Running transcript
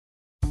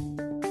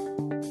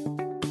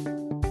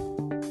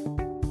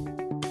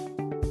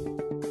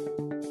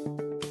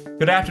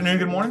Good afternoon,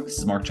 good morning. This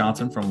is Mark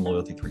Johnson from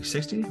Loyalty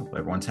 360. Hope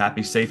everyone's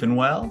happy, safe, and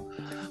well.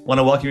 I want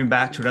to welcome you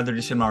back to another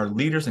edition of our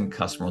Leaders in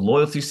Customer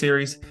Loyalty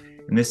series.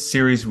 In this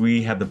series,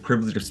 we have the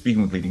privilege of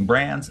speaking with leading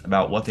brands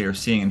about what they are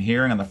seeing and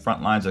hearing on the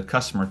front lines of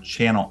customer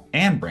channel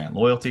and brand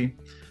loyalty.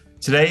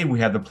 Today, we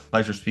have the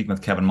pleasure of speaking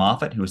with Kevin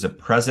Moffitt, who is the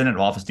president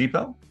of Office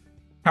Depot.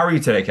 How are you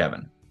today,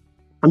 Kevin?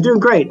 I'm doing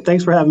great.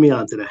 Thanks for having me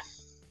on today.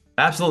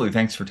 Absolutely.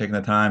 Thanks for taking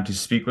the time to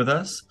speak with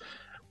us.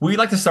 We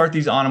like to start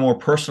these on a more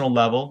personal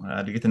level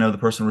to get to know the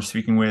person we're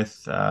speaking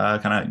with,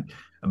 kind of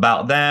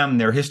about them,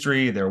 their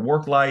history, their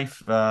work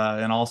life,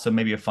 and also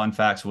maybe a fun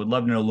fact. So we'd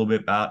love to know a little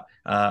bit about,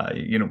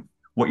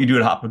 what you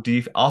do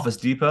at Office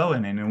Depot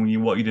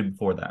and what you did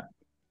before that.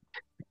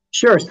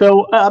 Sure.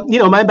 So,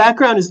 my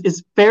background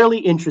is fairly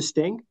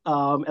interesting.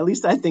 At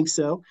least I think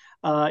so.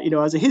 I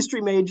was a history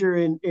major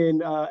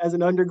in as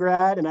an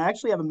undergrad, and I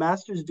actually have a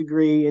master's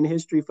degree in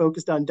history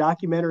focused on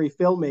documentary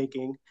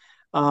filmmaking.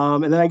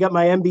 And then I got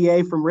my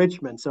MBA from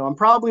Richmond. So I'm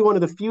probably one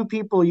of the few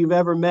people you've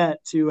ever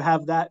met to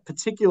have that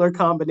particular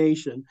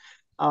combination.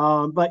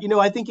 But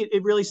I think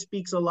it really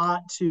speaks a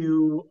lot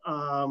to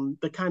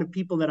the kind of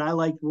people that I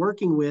like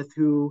working with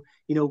who,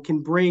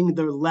 can bring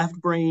their left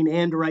brain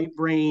and right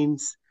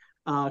brains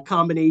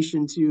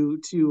combination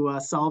to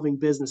solving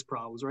business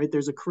problems, right?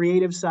 There's a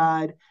creative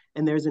side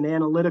and there's an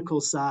analytical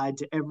side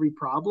to every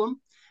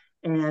problem.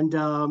 And,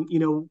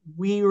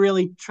 we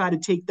really try to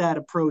take that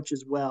approach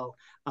as well.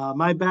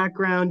 My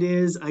background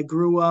is I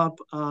grew up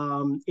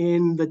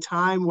in the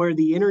time where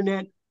the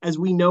internet as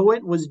we know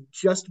it was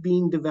just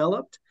being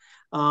developed.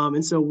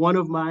 And so one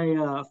of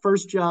my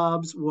first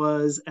jobs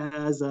was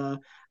as a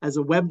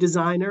web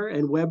designer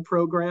and web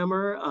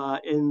programmer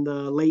in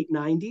the late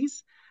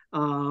 90s.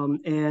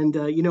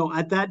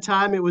 At that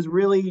time, it was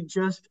really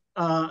just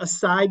a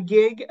side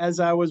gig as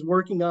I was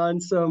working on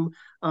some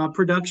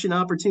production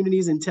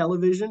opportunities in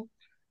television.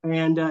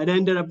 And it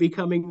ended up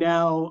becoming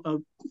now a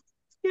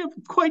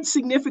quite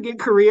significant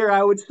career,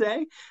 I would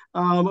say,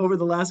 over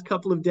the last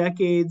couple of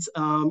decades.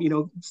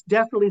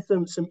 Definitely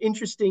some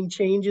interesting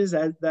changes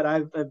that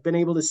I've been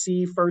able to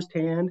see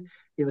firsthand.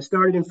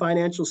 Started in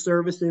financial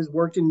services,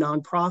 worked in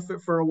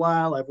nonprofit for a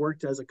while. I've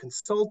worked as a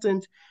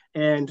consultant,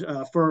 and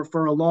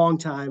for a long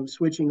time,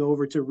 switching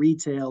over to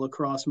retail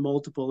across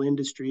multiple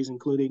industries,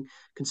 including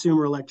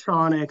consumer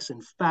electronics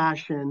and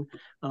fashion,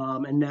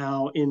 and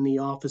now in the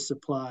office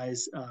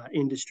supplies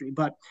industry.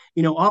 But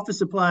office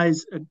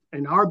supplies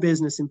and our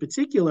business in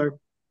particular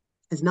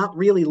is not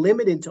really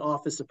limited to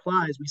office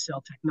supplies. We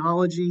sell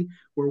technology.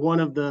 We're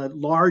one of the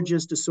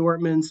largest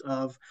assortments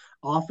of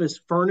office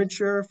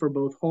furniture for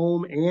both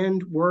home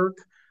and work,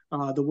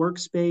 the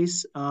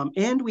workspace.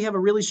 And we have a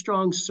really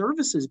strong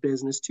services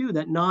business too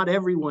that not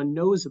everyone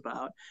knows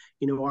about.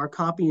 Our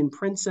copy and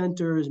print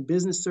centers,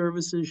 business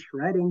services,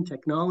 shredding,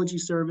 technology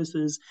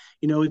services.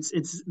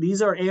 It's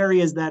these are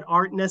areas that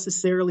aren't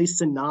necessarily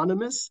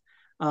synonymous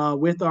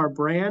with our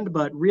brand,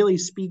 but really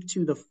speak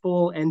to the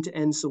full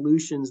end-to-end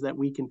solutions that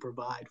we can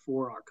provide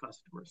for our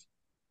customers.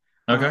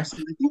 Okay. So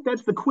I think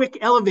that's the quick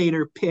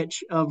elevator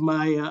pitch of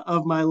my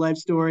life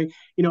story.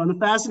 On the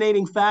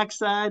fascinating fact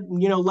side,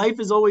 life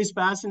is always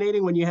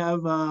fascinating when you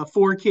have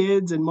 4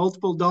 kids and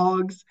multiple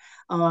dogs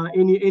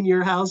in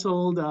your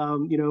household.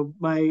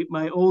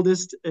 My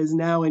oldest is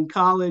now in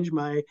college.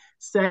 My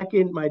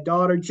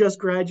daughter just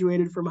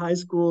graduated from high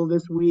school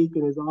this week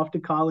and is off to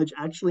college,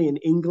 actually in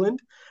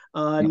England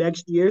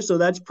next year. So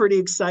that's pretty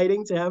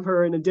exciting to have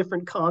her in a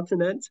different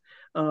continent,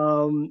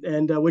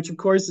 and which of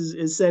course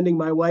is sending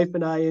my wife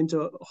and I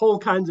into whole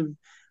kinds of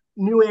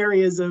new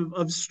areas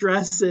of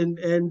stress and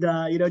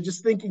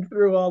just thinking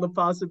through all the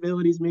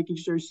possibilities, making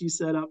sure she's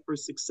set up for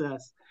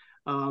success.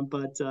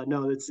 But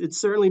no,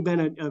 it's certainly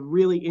been a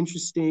really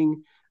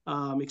interesting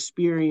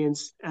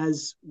experience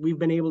as we've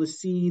been able to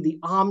see the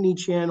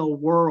omni-channel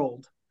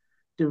world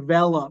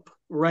develop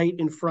right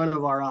in front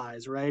of our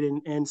eyes, right?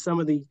 And some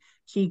of the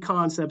key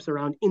concepts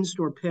around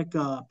in-store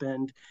pickup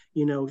and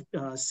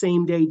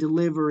same day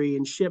delivery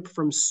and ship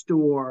from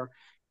store.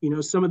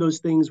 Some of those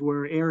things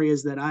were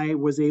areas that I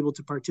was able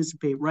to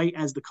participate right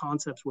as the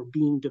concepts were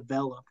being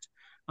developed.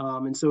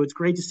 And so it's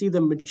great to see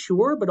them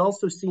mature, but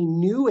also see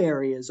new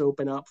areas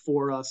open up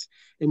for us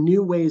and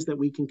new ways that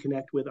we can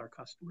connect with our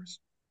customers.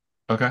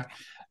 Okay.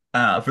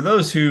 For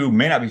those who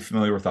may not be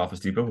familiar with Office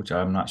Depot, which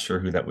I'm not sure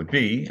who that would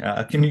be,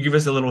 can you give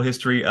us a little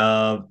history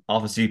of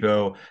Office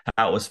Depot,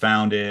 how it was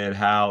founded,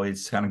 how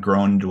it's kind of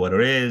grown into what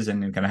it is,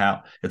 and kind of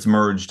how it's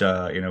merged,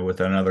 with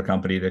another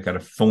company to kind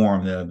of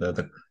form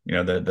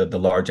the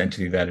large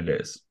entity that it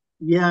is?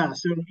 Yeah,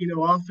 so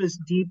Office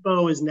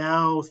Depot is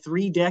now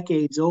 3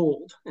 decades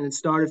old, and it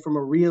started from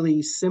a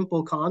really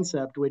simple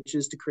concept, which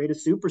is to create a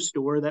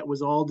superstore that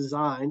was all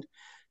designed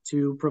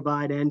to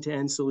provide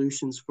end-to-end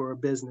solutions for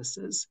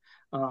businesses.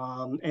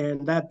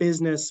 And that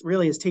business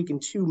really has taken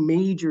two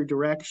major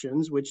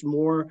directions, which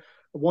more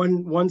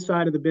one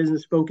side of the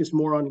business focused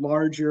more on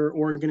larger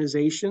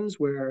organizations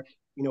where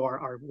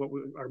our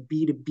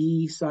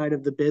B2B side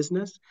of the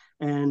business,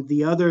 and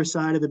the other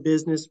side of the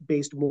business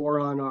based more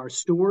on our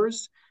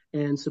stores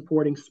and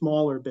supporting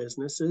smaller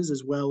businesses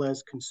as well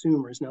as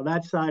consumers. Now,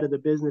 that side of the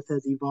business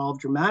has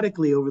evolved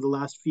dramatically over the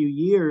last few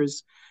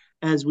years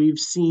as we've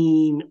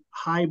seen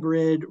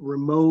hybrid,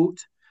 remote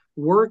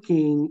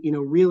working,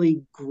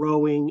 really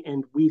growing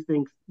and we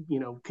think,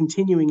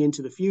 continuing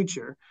into the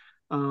future.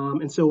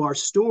 And so our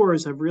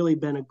stores have really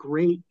been a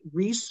great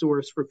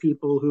resource for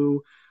people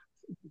who,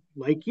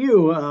 like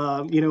you,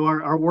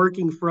 are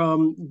working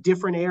from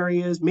different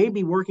areas,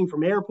 maybe working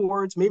from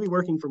airports, maybe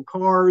working from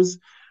cars,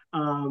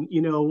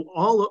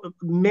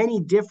 many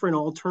different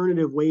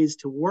alternative ways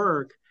to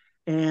work.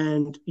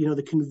 And,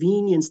 the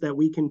convenience that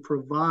we can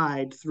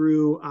provide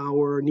through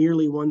our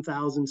nearly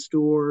 1,000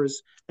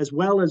 stores, as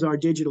well as our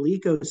digital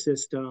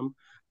ecosystem,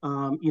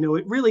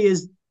 it really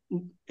is,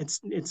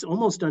 it's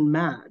almost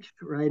unmatched,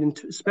 right? And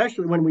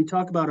especially when we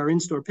talk about our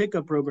in-store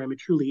pickup program, it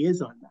truly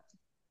is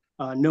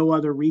unmatched. No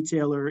other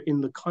retailer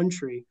in the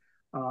country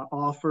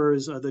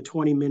offers the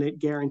 20-minute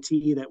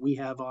guarantee that we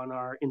have on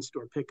our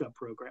in-store pickup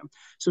program.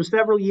 So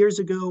several years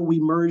ago,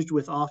 we merged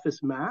with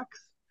Office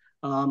Max.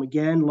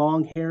 Again,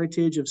 long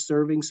heritage of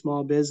serving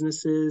small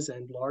businesses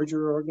and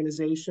larger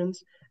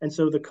organizations. And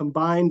so the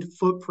combined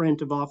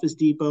footprint of Office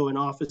Depot and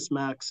Office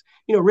Max,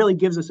 really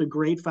gives us a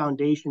great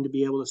foundation to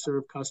be able to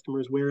serve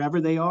customers wherever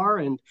they are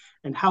and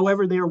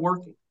however they're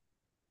working.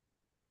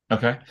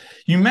 Okay.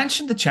 You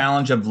mentioned the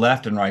challenge of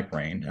left and right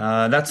brain.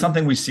 That's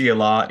something we see a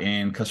lot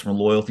in customer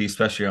loyalty,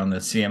 especially on the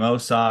CMO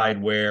side,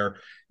 where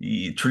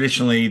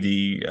traditionally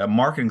the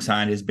marketing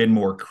side has been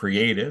more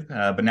creative,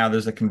 but now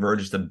there's a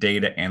convergence of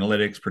data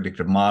analytics,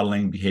 predictive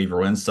modeling,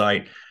 behavioral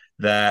insight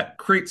that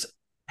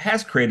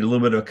has created a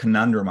little bit of a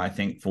conundrum, I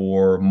think,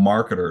 for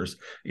marketers.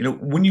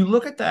 When you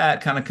look at that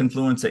kind of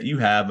confluence that you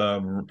have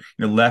of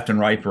left and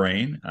right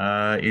brain,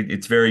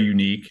 it's very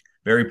unique,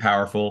 very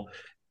powerful.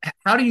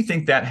 How do you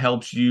think that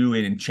helps you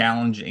in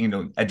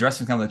challenging,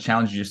 addressing some of the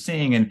challenges you're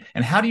seeing, and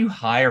how do you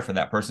hire for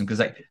that person? Because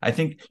I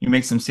think you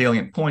make some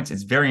salient points.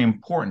 It's very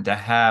important to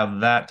have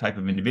that type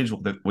of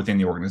individual within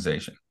the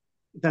organization.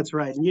 That's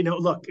right. And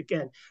look,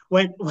 again,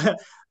 when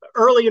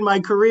early in my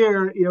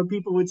career,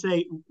 people would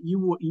say,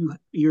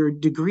 your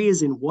degree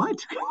is in what?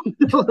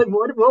 Like,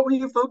 what were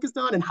you focused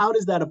on, and how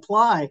does that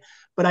apply?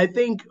 But I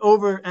think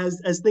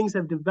as things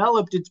have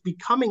developed, it's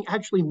becoming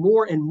actually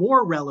more and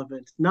more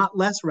relevant, not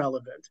less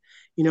relevant.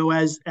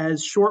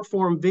 As short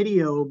form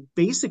video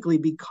basically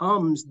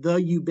becomes the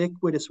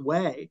ubiquitous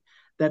way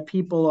that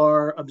people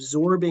are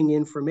absorbing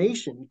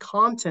information.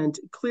 Content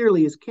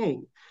clearly is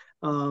king.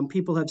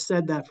 People have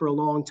said that for a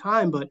long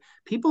time, but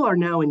people are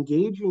now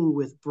engaging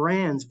with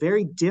brands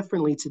very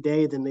differently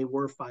today than they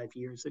were 5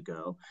 years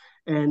ago.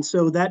 And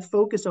so that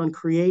focus on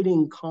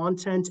creating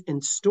content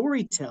and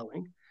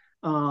storytelling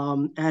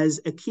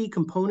as a key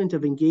component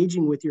of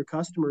engaging with your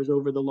customers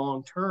over the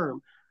long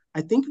term,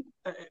 I think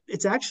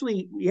it's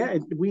actually,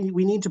 we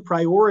need to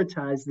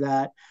prioritize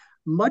that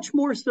much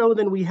more so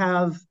than we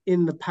have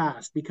in the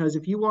past. Because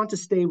if you want to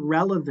stay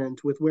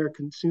relevant with where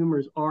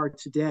consumers are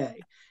today,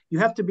 you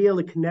have to be able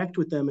to connect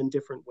with them in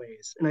different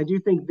ways. And I do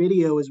think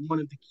video is one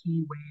of the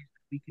key ways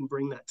that we can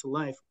bring that to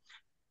life.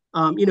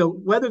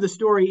 Whether the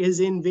story is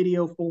in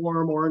video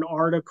form or an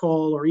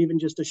article or even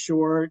just a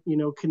short,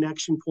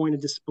 connection point, a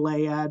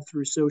display ad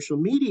through social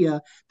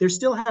media, there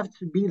still has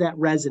to be that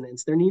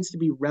resonance. There needs to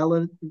be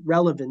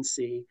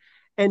relevancy.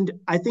 And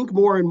I think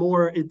more and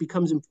more it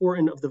becomes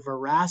important of the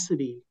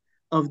veracity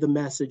of the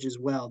message as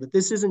well, that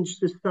this isn't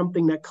just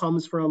something that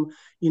comes from,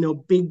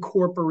 big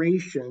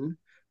corporation,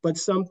 but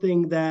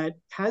something that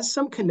has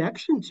some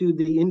connection to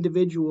the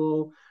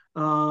individual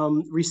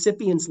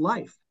recipient's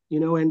life.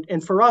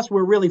 And for us,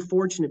 we're really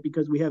fortunate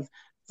because we have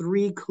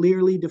three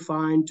clearly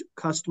defined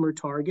customer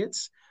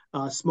targets.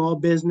 Small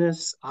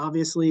business,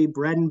 obviously,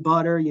 bread and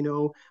butter,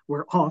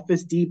 we're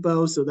Office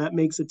Depot, so that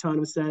makes a ton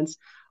of sense.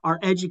 Our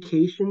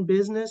education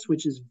business,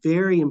 which is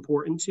very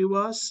important to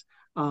us.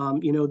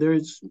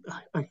 There's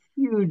a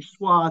huge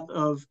swath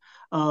of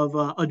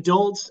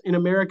adults in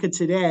America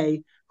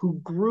today who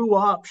grew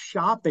up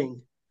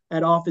shopping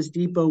at Office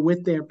Depot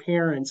with their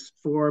parents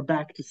for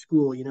back to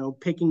school,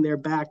 picking their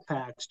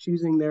backpacks,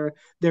 choosing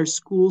their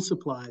school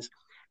supplies.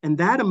 And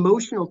that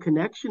emotional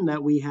connection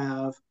that we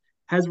have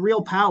has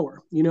real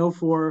power,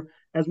 for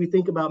as we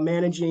think about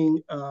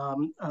managing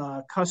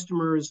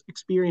customers'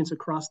 experience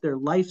across their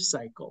life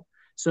cycle.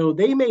 So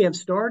they may have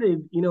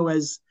started,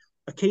 as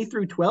a K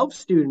through 12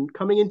 student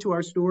coming into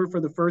our store for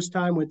the first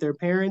time with their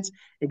parents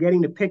and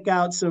getting to pick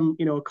out some,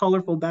 a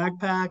colorful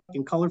backpack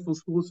and colorful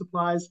school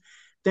supplies.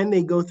 Then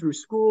they go through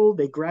school,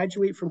 they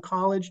graduate from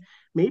college.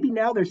 Maybe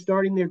now they're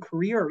starting their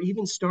career or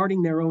even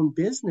starting their own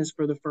business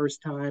for the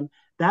first time.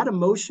 That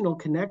emotional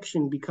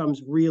connection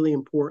becomes really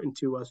important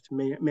to us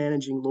to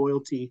managing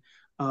loyalty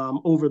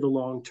over the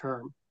long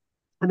term.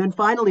 And then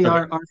finally,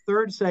 Okay. our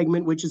third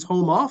segment, which is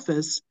home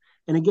office.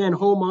 And again,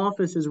 home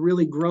office has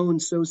really grown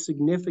so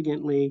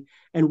significantly.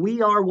 And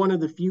we are one of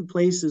the few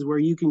places where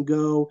you can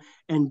go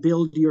and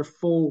build your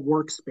full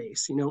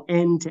workspace,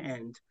 end to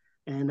end.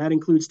 And that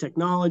includes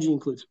technology,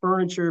 includes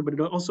furniture, but it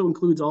also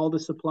includes all the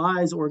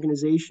supplies,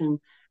 organization,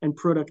 and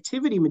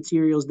productivity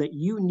materials that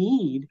you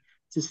need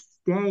to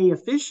stay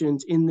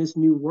efficient in this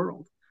new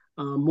world.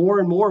 More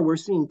and more, we're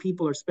seeing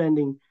people are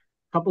spending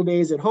a couple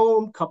days at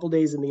home, couple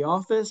days in the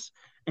office,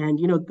 and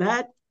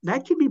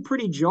that can be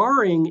pretty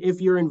jarring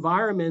if your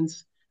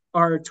environments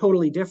are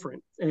totally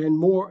different. And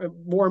more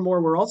and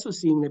more, we're also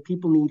seeing that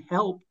people need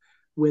help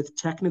with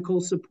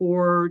technical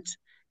support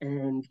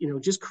and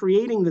just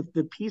creating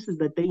the pieces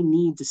that they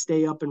need to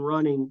stay up and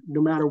running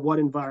no matter what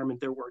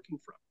environment they're working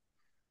from.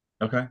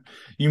 Okay.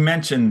 You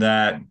mentioned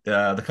that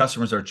the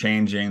customers are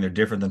changing. They're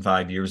different than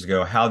 5 years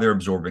ago. How they're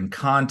absorbing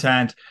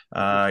content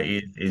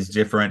is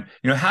different.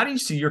 How do you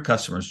see your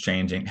customers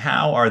changing?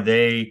 How are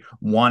they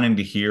wanting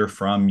to hear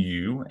from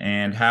you,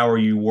 and how are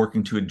you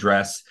working to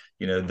address,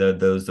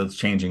 those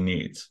changing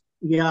needs?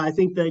 Yeah, I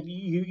think that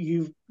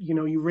you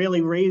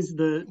really raised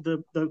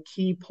the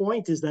key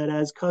point is that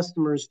as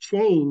customers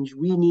change,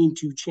 we need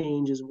to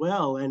change as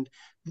well. And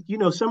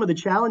some of the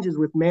challenges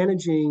with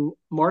managing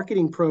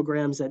marketing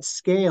programs at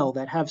scale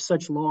that have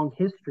such long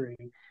history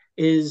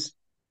is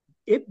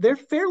they're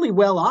fairly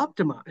well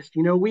optimized.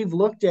 We've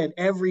looked at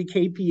every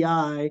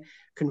KPI,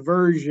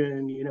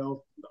 conversion,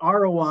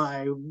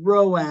 ROI,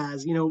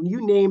 ROAS,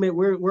 you name it,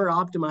 we're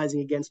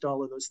optimizing against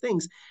all of those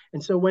things.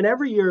 And so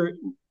whenever you're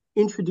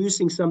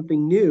introducing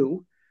something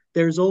new,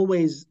 there's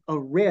always a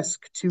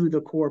risk to the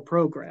core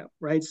program,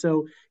 right?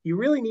 So you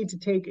really need to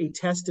take a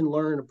test and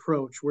learn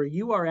approach where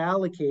you are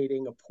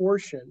allocating a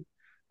portion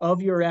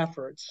of your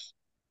efforts,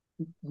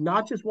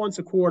 not just once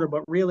a quarter,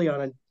 but really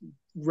on a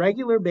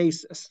regular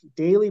basis,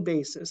 daily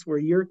basis, where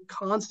you're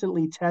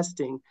constantly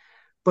testing,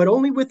 but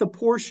only with a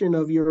portion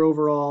of your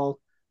overall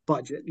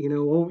budget,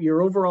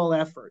 your overall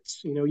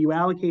efforts. You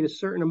allocate a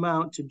certain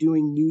amount to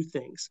doing new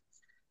things.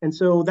 And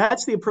so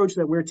that's the approach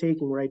that we're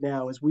taking right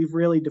now is we've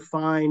really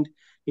defined,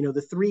 the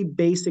three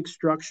basic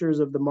structures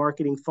of the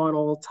marketing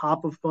funnel,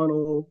 top of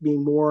funnel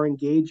being more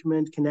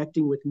engagement,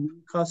 connecting with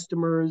new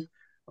customers,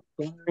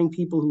 acquiring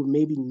people who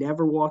maybe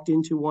never walked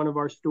into one of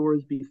our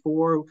stores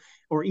before,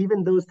 or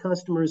even those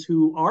customers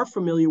who are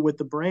familiar with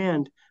the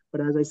brand,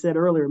 but as I said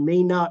earlier,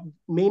 may not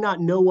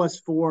know us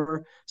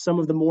for some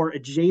of the more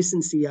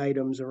adjacency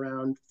items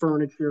around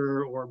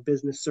furniture or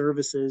business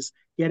services,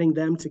 getting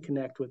them to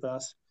connect with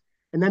us.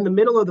 And then the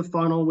middle of the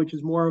funnel, which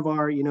is more of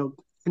our,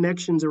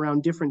 connections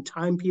around different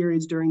time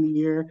periods during the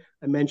year.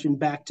 I mentioned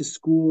back to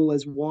school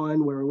as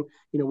one where,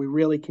 we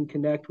really can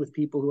connect with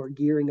people who are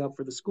gearing up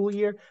for the school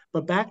year.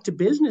 But back to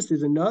business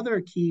is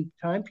another key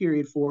time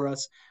period for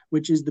us,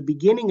 which is the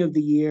beginning of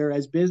the year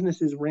as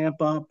businesses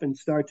ramp up and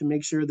start to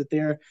make sure that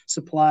their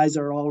supplies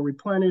are all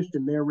replenished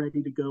and they're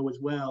ready to go as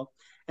well.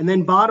 And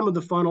then bottom of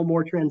the funnel,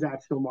 more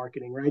transactional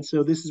marketing, right?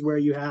 So this is where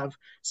you have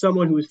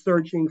someone who is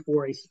searching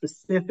for a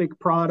specific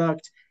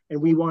product,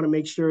 and we want to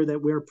make sure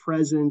that we're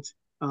present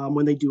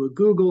when they do a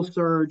Google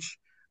search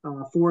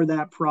for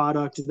that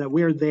product, that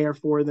we're there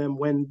for them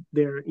when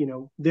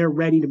they're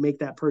ready to make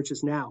that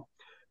purchase now.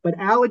 But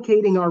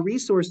allocating our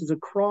resources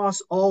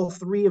across all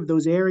three of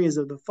those areas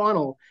of the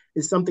funnel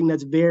is something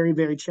that's very,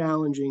 very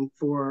challenging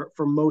for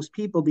most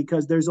people,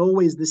 because there's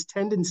always this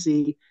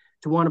tendency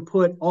to want to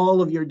put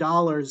all of your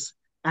dollars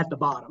at the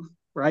bottom,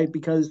 right?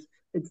 Because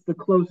it's the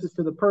closest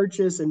to the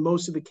purchase, and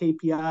most of the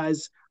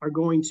KPIs are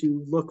going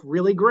to look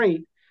really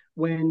great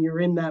when you're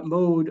in that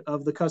mode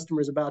of the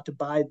customer's about to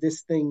buy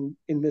this thing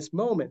in this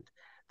moment.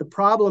 The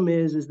problem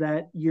is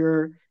that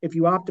if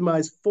you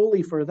optimize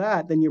fully for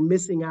that, then you're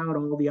missing out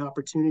on all the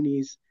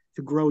opportunities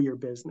to grow your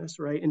business,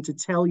 right? And to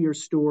tell your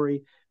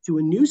story to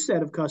a new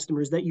set of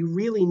customers that you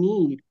really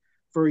need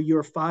for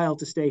your file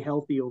to stay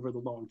healthy over the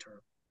long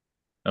term.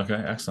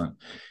 Okay, excellent.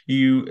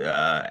 You,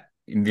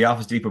 in the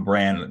Office Depot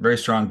brand, very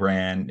strong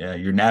brand,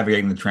 you're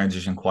navigating the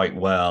transition quite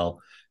well.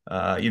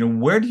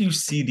 Where do you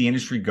see the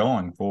industry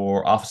going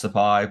for office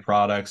supply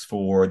products,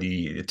 for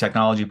the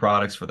technology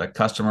products, for the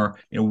customer?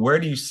 Where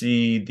do you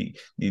see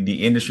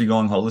the industry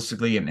going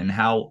holistically, and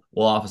how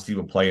will Office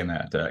Depot play in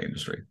that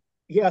industry?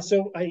 Yeah,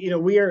 so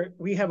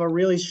we have a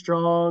really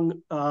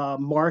strong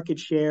market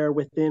share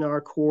within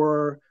our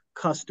core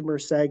customer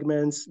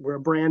segments. We're a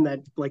brand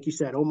that, like you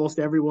said, almost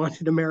everyone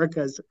in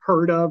America has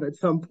heard of at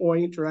some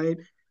point, right?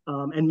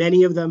 And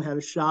many of them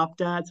have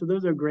shopped at. So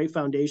those are great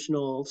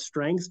foundational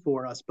strengths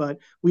for us. But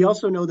we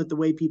also know that the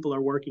way people are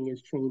working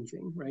is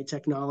changing, right?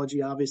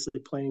 Technology obviously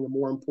playing a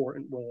more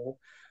important role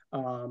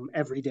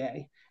every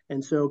day.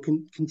 And so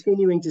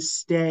continuing to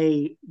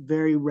stay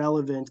very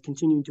relevant,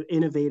 continuing to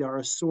innovate our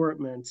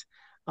assortment,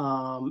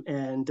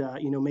 and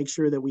make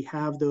sure that we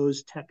have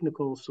those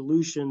technical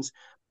solutions,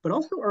 but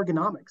also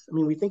ergonomics. I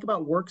mean, we think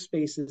about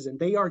workspaces and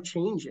they are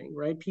changing,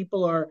 right?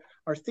 People are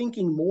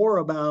thinking more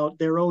about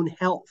their own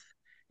health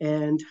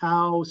and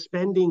how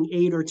spending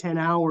 8 or 10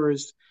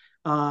 hours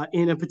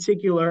in a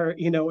particular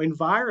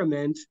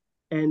environment,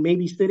 and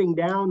maybe sitting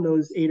down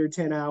those 8 or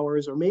 10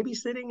 hours, or maybe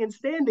sitting and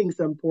standing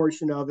some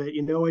portion of it,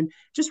 and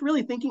just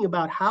really thinking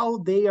about how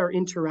they are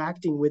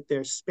interacting with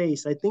their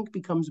space, I think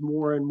becomes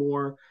more and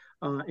more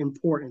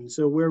important.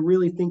 So we're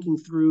really thinking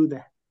through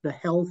the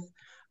health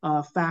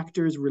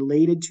factors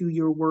related to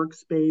your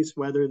workspace,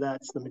 whether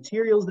that's the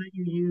materials that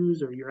you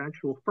use or your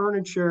actual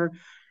furniture.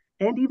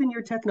 and even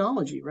your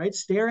technology, right?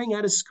 Staring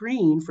at a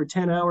screen for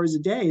 10 hours a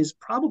day is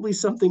probably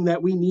something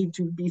that we need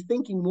to be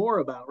thinking more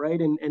about, right?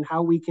 And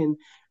how we can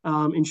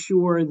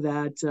ensure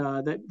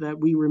that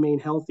we remain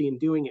healthy in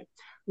doing it.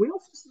 We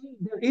also see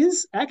there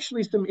is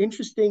actually some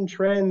interesting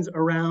trends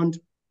around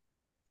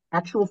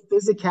actual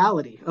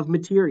physicality of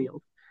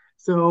materials.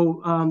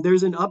 So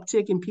there's an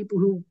uptick in people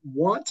who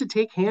want to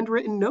take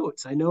handwritten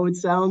notes. I know it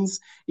sounds,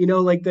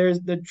 like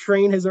the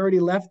train has already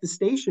left the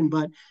station,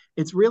 but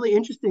it's really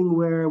interesting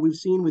where we've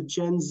seen with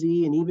Gen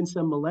Z and even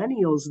some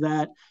millennials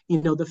that,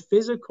 the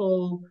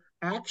physical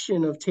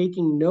action of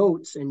taking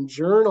notes and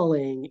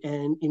journaling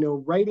and,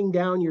 writing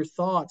down your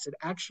thoughts,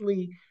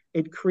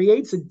 it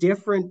creates a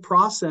different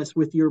process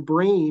with your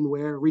brain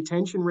where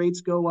retention rates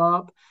go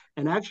up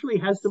and actually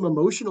has some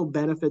emotional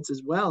benefits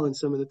as well in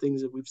some of the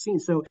things that we've seen.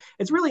 So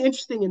it's really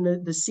interesting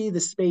to see the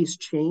space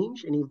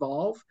change and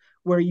evolve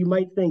where you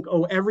might think,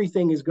 oh,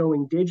 everything is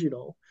going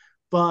digital.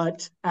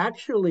 But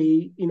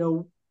actually,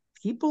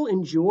 people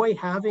enjoy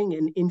having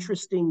an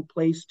interesting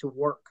place to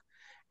work.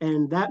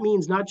 And that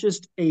means not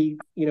just a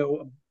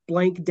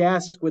blank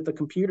desk with a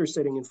computer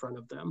sitting in front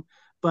of them,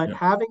 but Yeah.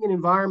 having an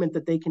environment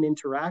that they can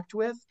interact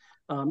with,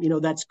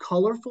 that's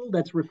colorful,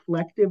 that's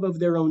reflective of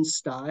their own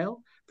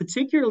style,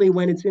 particularly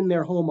when it's in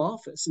their home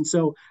office. And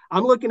so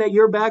I'm looking at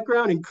your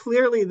background, and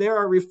clearly there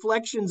are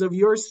reflections of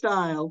your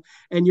style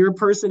and your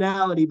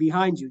personality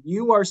behind you.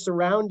 You are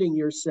surrounding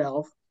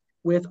yourself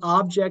with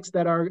objects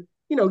that are,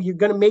 you're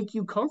going to make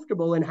you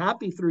comfortable and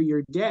happy through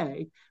your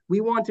day. We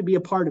want to be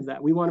a part of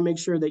that. We want to make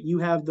sure that you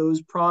have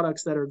those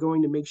products that are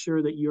going to make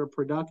sure that you're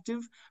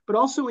productive, but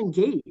also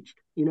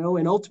engaged,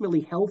 and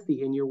ultimately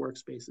healthy in your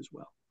workspace as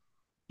well.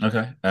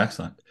 Okay,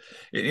 excellent.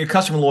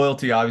 Customer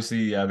loyalty,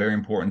 obviously, very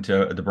important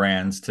to the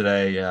brands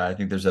today. I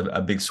think there's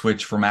a big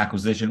switch from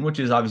acquisition, which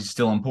is obviously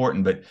still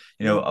important, but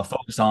a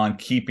focus on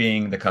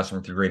keeping the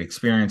customer through great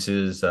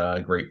experiences,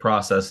 great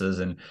processes,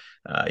 and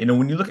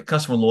when you look at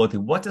customer loyalty,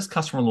 what does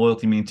customer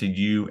loyalty mean to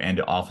you and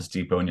to Office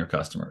Depot and your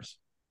customers?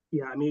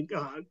 Yeah, I mean,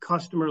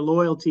 customer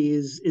loyalty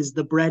is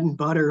the bread and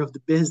butter of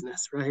the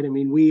business, right? I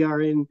mean, we are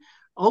in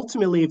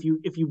ultimately,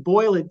 if you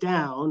boil it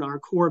down, our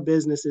core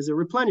business is a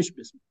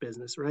replenishment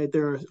business, right?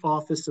 There are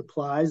office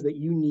supplies that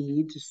you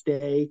need to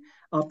stay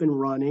up and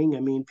running. I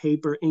mean,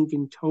 paper, ink,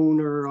 and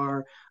toner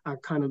are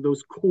kind of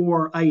those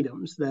core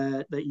items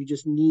that you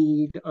just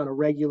need on a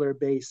regular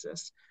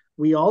basis.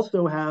 We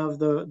also have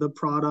the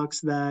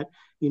products that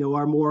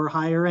are more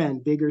higher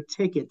end, bigger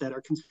ticket, that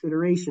are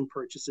consideration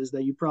purchases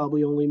that you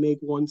probably only make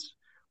once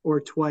or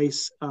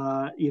twice,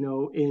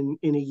 in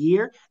a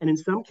year, and in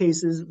some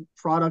cases,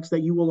 products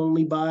that you will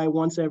only buy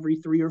once every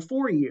 3 or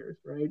 4 years,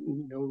 right?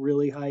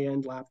 Really high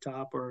end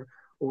laptop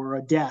or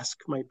a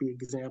desk might be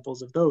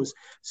examples of those.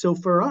 So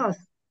for us,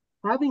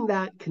 having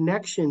that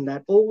connection,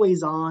 that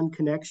always on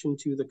connection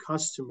to the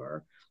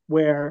customer,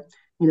 where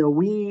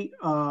we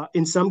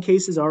in some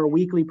cases are a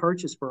weekly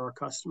purchase for our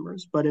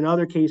customers, but in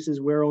other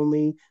cases we're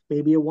only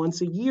maybe a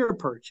once a year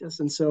purchase.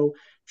 And so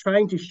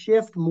trying to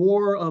shift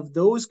more of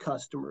those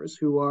customers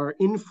who are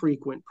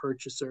infrequent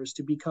purchasers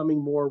to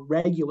becoming more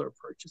regular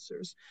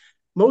purchasers.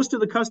 Most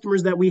of the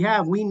customers that we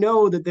have, we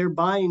know that they're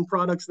buying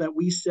products that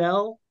we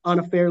sell on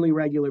a fairly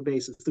regular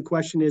basis. The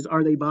question is,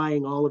 are they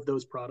buying all of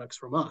those products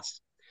from us?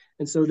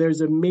 And so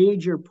there's a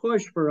major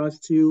push for us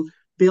to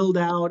build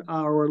out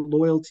our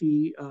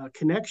loyalty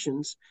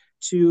connections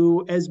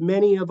to as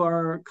many of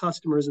our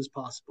customers as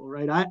possible,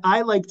 right?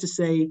 I like to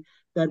say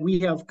that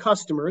we have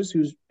customers,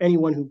 who's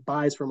anyone who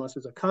buys from us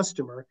as a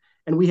customer,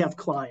 and we have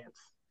clients.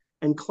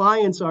 And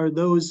clients are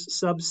those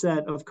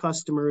subset of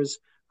customers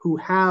who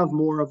have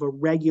more of a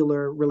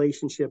regular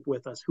relationship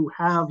with us, who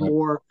have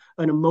more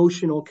an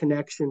emotional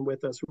connection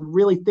with us, who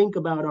really think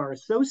about our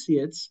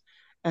associates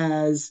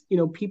as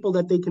people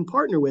that they can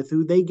partner with,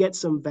 who they get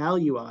some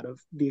value out of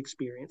the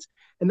experience.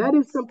 And that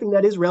is something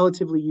that is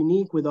relatively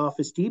unique with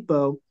Office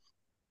Depot.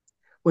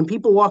 When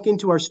people walk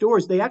into our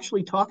stores, they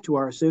actually talk to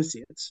our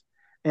associates.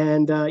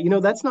 And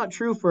that's not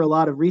true for a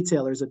lot of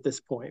retailers at this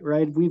point,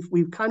 right?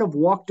 We've kind of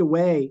walked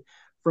away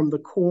from the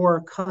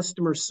core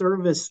customer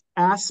service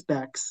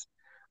aspects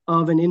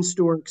of an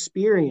in-store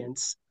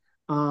experience.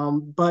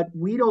 But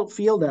we don't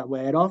feel that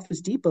way. At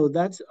Office Depot,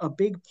 that's a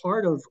big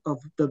part of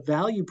the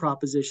value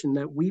proposition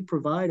that we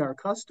provide our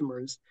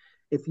customers.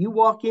 If you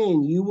walk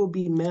in, you will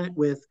be met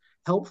with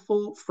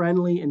helpful,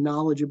 friendly, and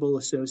knowledgeable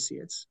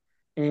associates.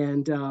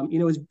 And,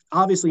 it's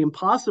obviously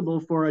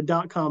impossible for a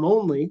 .com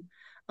only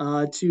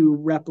to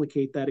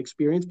replicate that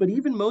experience. But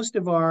even most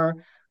of our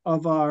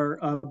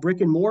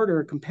brick and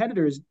mortar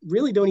competitors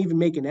really don't even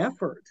make an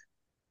effort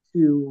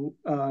to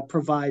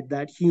provide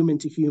that human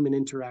to human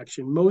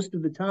interaction. Most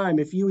of the time,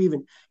 if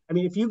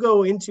you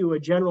go into a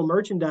general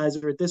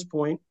merchandiser at this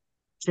point,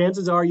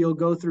 chances are you'll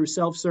go through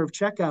self-serve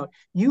checkout.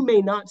 You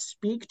may not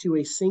speak to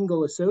a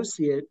single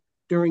associate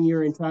during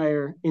your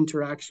entire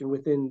interaction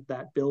within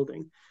that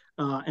building.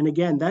 And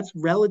again, that's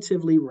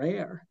relatively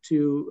rare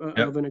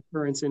of an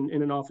occurrence in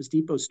an Office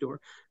Depot store.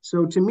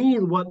 So to me,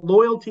 what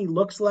loyalty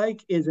looks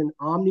like is an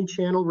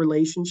omni-channel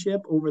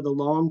relationship over the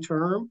long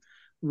term,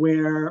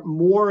 where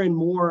more and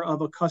more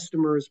of a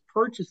customer's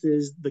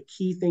purchases, the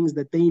key things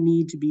that they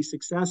need to be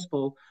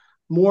successful,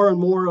 more and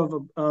more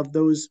of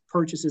those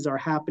purchases are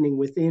happening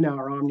within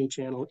our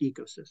omni-channel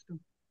ecosystem.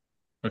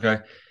 Okay.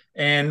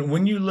 And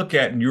when you look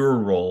at your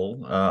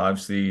role,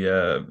 obviously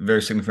a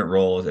very significant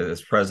role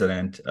as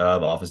president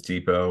of Office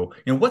Depot,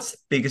 what's the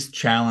biggest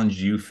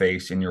challenge you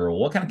face in your role?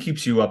 What kind of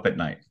keeps you up at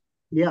night?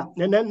 Yeah.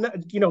 And then,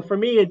 for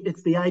me,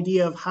 it's the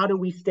idea of how do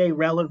we stay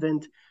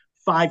relevant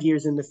 5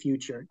 years in the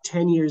future,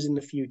 10 years in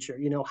the future?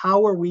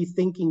 How are we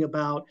thinking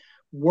about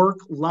work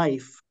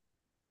life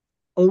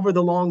over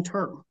the long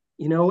term?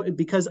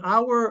 Because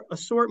our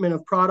assortment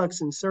of products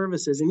and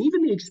services, and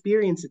even the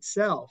experience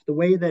itself, the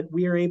way that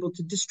we are able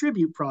to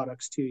distribute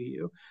products to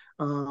you,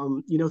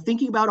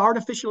 thinking about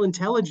artificial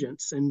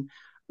intelligence and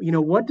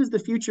what does the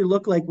future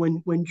look like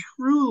when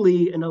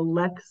truly an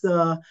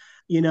Alexa,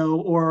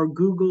 or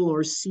Google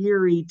or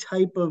Siri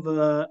type of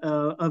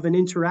an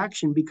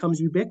interaction becomes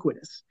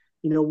ubiquitous?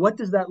 What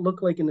does that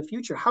look like in the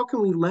future? How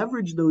can we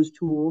leverage those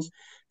tools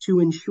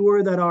to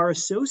ensure that our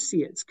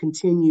associates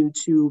continue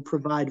to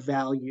provide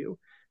value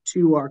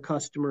to our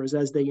customers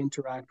as they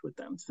interact with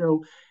them?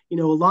 So, a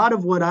lot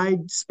of what I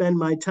spend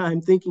my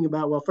time thinking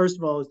about, well, first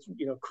of all, is,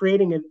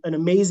 creating an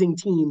amazing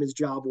team is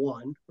job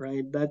one,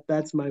 right?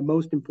 That's my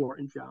most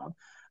important job.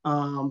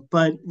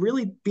 But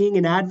really being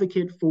an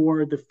advocate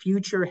for the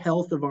future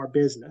health of our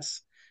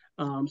business,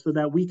 so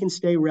that we can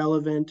stay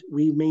relevant,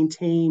 we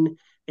maintain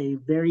a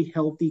very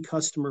healthy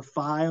customer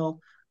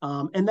file,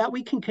 and that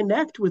we can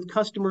connect with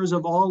customers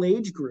of all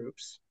age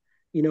groups.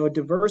 A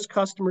diverse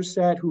customer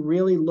set who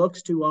really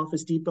looks to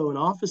Office Depot and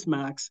Office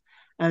Max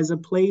as a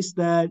place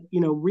that,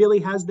 really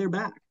has their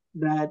back,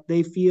 that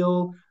they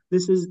feel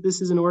this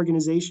is an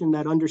organization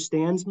that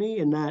understands me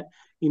and that,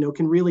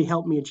 can really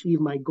help me achieve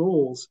my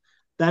goals.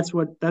 That's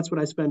what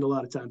I spend a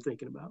lot of time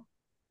thinking about.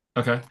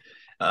 Okay.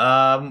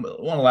 One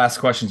of the last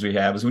questions we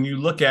have is when you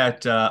look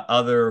at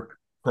other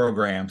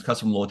programs,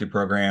 customer loyalty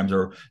programs,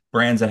 or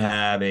brands that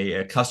have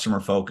a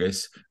customer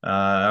focus,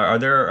 are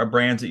there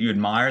brands that you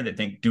admire that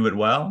think do it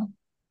well?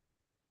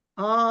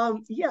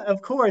 Yeah,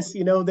 of course.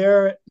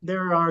 There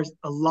are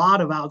a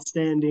lot of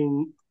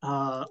outstanding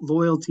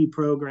loyalty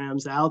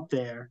programs out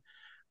there.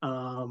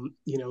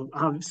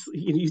 Obviously,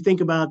 you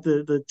think about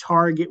the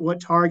Target,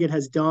 what Target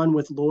has done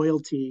with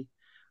loyalty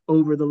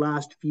over the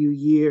last few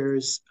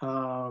years,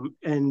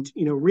 and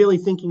really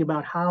thinking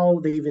about how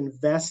they've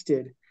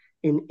invested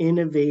in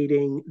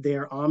innovating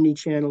their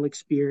omni-channel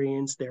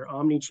experience, their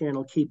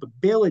omni-channel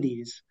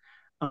capabilities.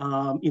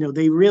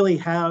 They really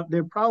have.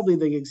 They're probably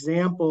the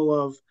example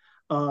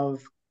of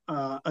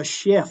a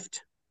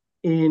shift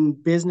in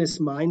business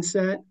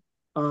mindset,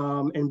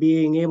 and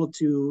being able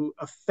to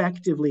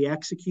effectively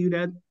execute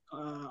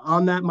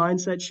on that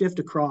mindset shift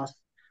across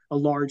a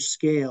large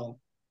scale.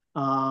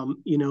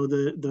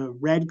 The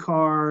red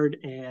card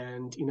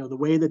and the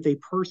way that they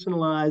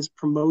personalize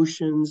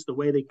promotions, the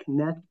way they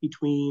connect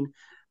between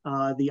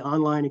the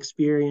online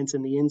experience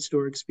and the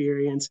in-store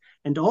experience,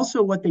 and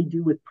also what they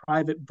do with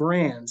private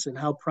brands and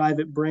how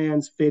private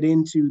brands fit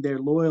into their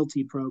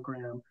loyalty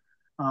program.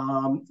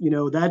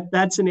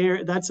 That's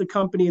a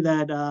company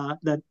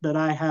that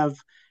I have.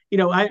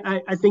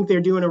 I think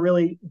they're doing a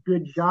really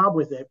good job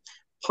with it.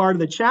 Part of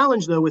the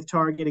challenge, though, with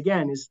Target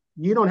again is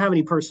you don't have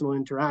any personal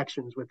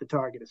interactions with the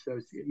Target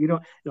associate. You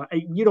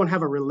don't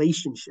have a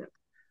relationship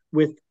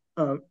with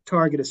a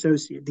Target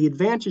associate. The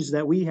advantage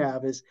that we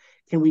have is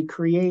can we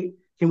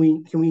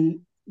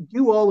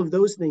do all of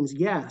those things?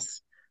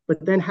 Yes,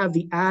 but then have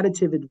the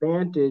additive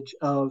advantage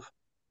of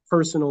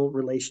personal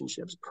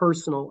relationships,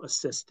 personal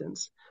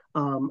assistance.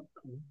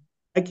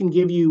 I can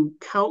give you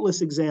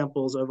countless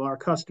examples of our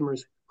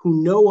customers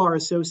who know our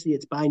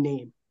associates by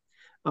name,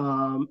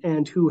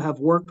 and who have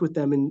worked with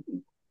them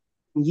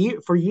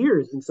for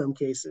years in some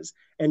cases,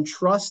 and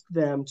trust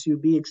them to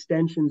be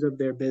extensions of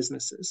their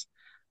businesses.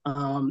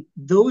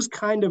 Those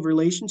kind of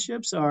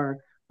relationships are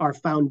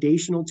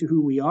foundational to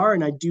who we are,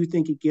 and I do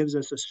think it gives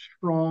us a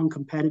strong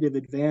competitive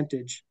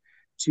advantage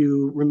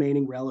to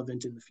remaining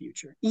relevant in the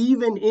future,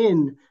 even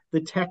in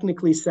the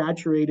technically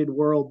saturated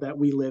world that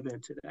we live in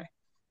today.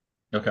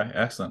 Okay,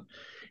 excellent.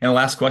 And the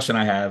last question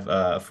I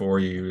have for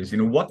you is,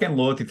 what can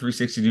Loyalty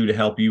 360 do to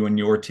help you and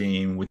your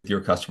team with your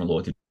customer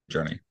loyalty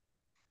journey?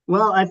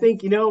 Well, I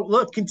think,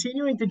 look,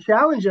 continuing to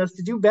challenge us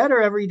to do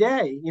better every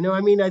day.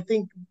 I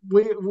think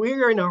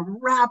we're in a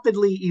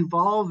rapidly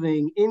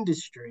evolving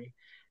industry.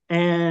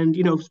 And,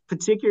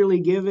 particularly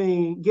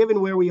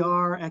given where we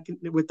are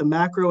with the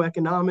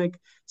macroeconomic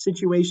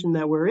situation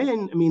that we're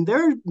in,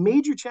 there are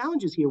major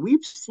challenges here.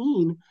 We've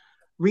seen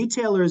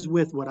retailers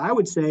with what I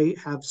would say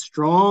have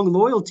strong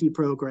loyalty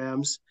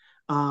programs,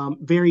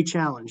 very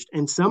challenged.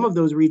 And some of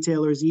those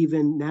retailers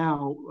even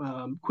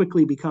now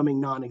quickly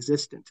becoming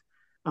non-existent.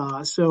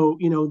 So,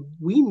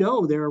 we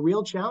know there are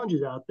real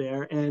challenges out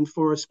there. And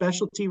for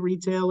specialty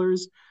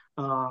retailers,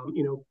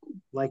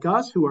 like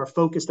us, who are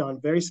focused on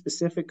very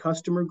specific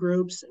customer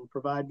groups and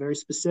provide very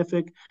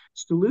specific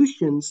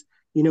solutions,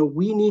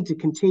 we need to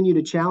continue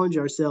to challenge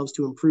ourselves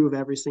to improve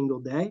every single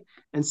day.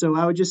 And so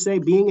I would just say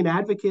being an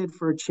advocate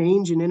for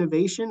change and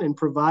innovation and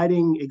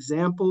providing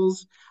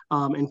examples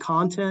and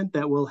content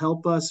that will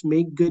help us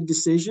make good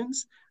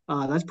decisions,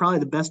 that's probably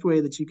the best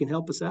way that you can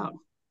help us out.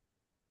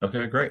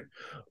 Okay, great.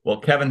 Well,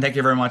 Kevin, thank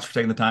you very much for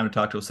taking the time to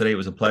talk to us today. It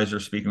was a pleasure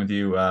speaking with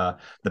you.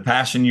 The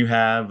passion you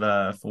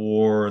have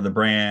for the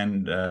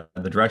brand,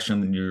 the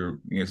direction that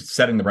you're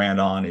setting the brand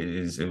on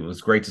it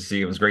was great to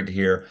see. It was great to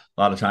hear.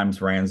 A lot of times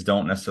brands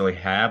don't necessarily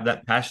have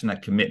that passion,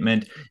 that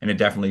commitment, and it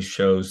definitely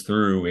shows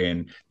through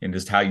in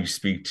just how you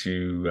speak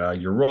to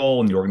your role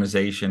in the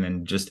organization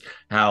and just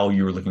how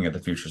you were looking at the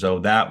future. So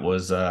that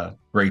was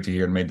great to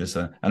hear and made this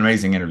an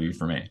amazing interview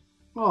for me.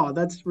 Oh,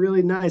 that's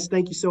really nice.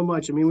 Thank you so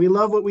much. I mean, we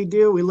love what we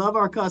do. We love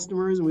our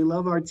customers and we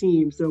love our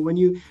team. So when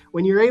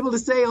you're able to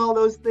say all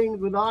those things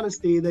with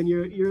honesty, then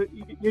you're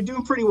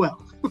doing pretty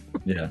well.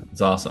 Yeah, it's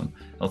awesome.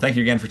 Well, thank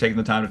you again for taking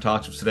the time to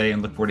talk to us today,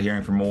 and look forward to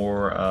hearing from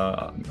more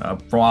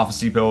from Office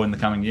Depot in the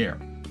coming year.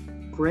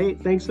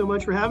 Great. Thanks so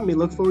much for having me.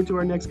 Look forward to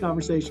our next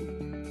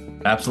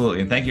conversation.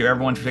 Absolutely. And thank you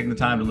everyone for taking the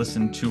time to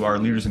listen to our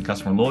Leaders in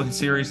Customer Loyalty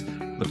series.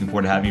 Looking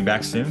forward to having you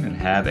back soon, and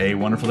have a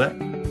wonderful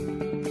day.